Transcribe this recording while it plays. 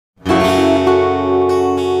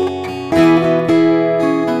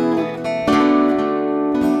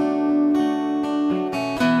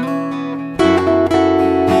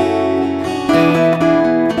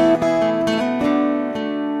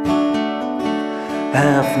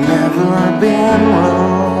I've never been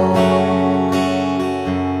wrong,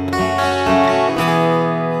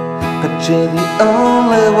 but you're the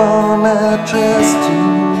only one I trust to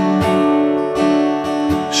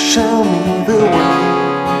show me the way.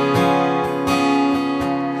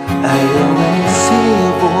 I only see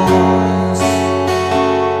your voice,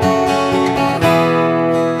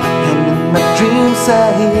 and in my dreams I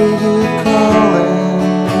hear you calling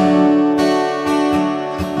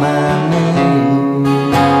my name.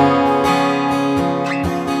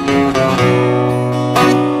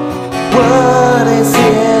 What is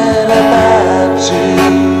it about you?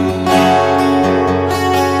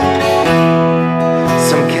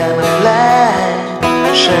 Some kind of light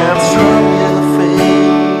shines from your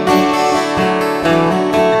face,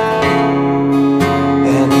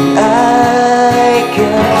 and I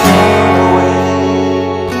can't turn away.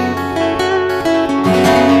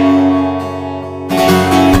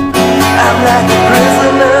 I'm like a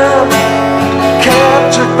prisoner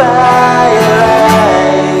captured by your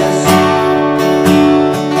eyes.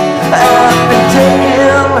 I've been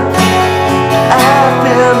taken, I've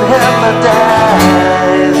been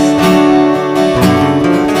hypnotized.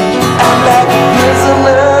 I'm like a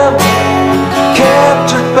prisoner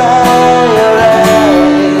captured by your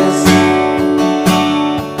eyes.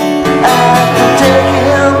 I've been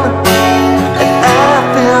taken, and I've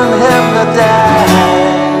been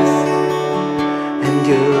hypnotized. And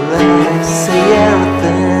your eyes say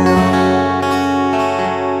everything.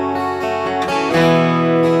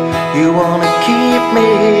 You wanna keep me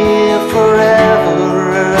here forever.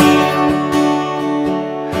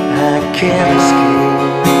 I can't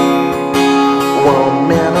escape 1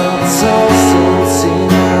 minute so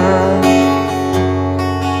sincere,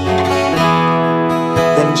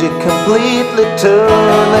 then you completely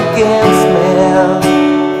turn against me,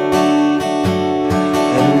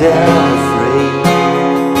 and I'm afraid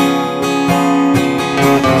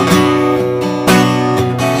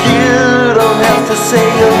you don't have to say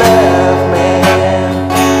you love me,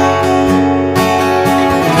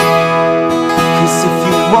 'cause if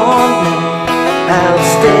you want me, I'll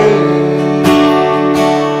stay.